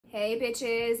Hey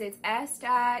bitches, it's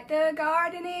Estat, the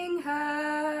gardening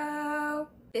hoe.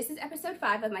 This is episode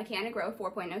 5 of my Can and Grow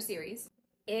 4.0 series.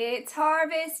 It's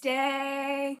harvest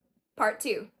day, part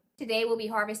 2. Today we'll be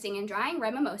harvesting and drying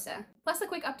Red Mimosa, plus a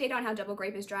quick update on how Double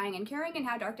Grape is drying and curing and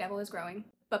how Dark Devil is growing.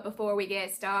 But before we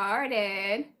get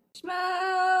started,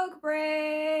 smoke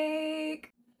break!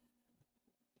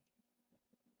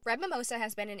 Red Mimosa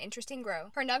has been an interesting grow.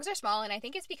 Her nugs are small, and I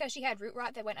think it's because she had root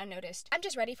rot that went unnoticed. I'm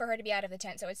just ready for her to be out of the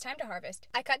tent, so it's time to harvest.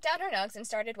 I cut down her nugs and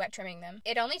started wet trimming them.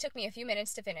 It only took me a few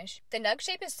minutes to finish. The nug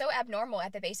shape is so abnormal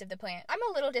at the base of the plant. I'm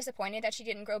a little disappointed that she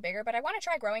didn't grow bigger, but I want to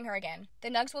try growing her again. The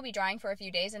nugs will be drying for a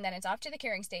few days, and then it's off to the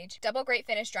curing stage. Double Grape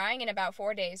finished drying in about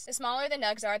 4 days. The smaller the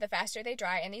nugs are, the faster they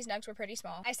dry, and these nugs were pretty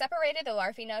small. I separated the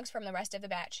larvae nugs from the rest of the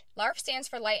batch. Larv stands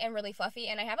for light and really fluffy,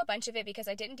 and I have a bunch of it because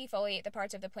I didn't defoliate the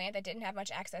parts of the plant that didn't have much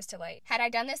access to light. Had I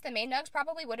done this, the main nugs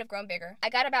probably would have grown bigger. I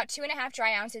got about 2.5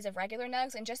 dry ounces of regular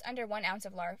nugs and just under 1 ounce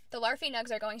of larv. The larvae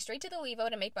nugs are going straight to the levo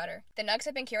to make butter. The nugs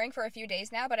have been curing for a few days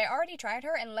now, but I already tried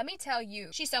her, and let me tell you,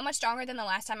 she's so much stronger than the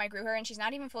last time I grew her, and she's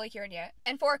not even fully cured yet.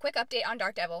 And for a quick update on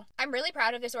Dark Devil, I'm really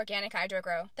proud of this organic hydro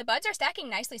grow. The buds are stacking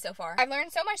nicely so far. I've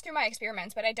learned so much through my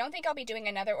experiments, but I don't think I'll be doing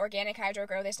another organic hydro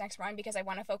grow this next run because I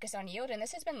want to focus on yield, and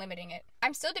this has been limiting it.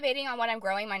 I'm still debating on what I'm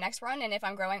growing my next run and if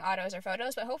I'm growing autos or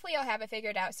photos, but hopefully I'll have it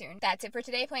figured out soon. That's it for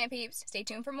today, plant peeps. Stay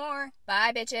tuned for more.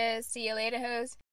 Bye, bitches. See you later, hoes.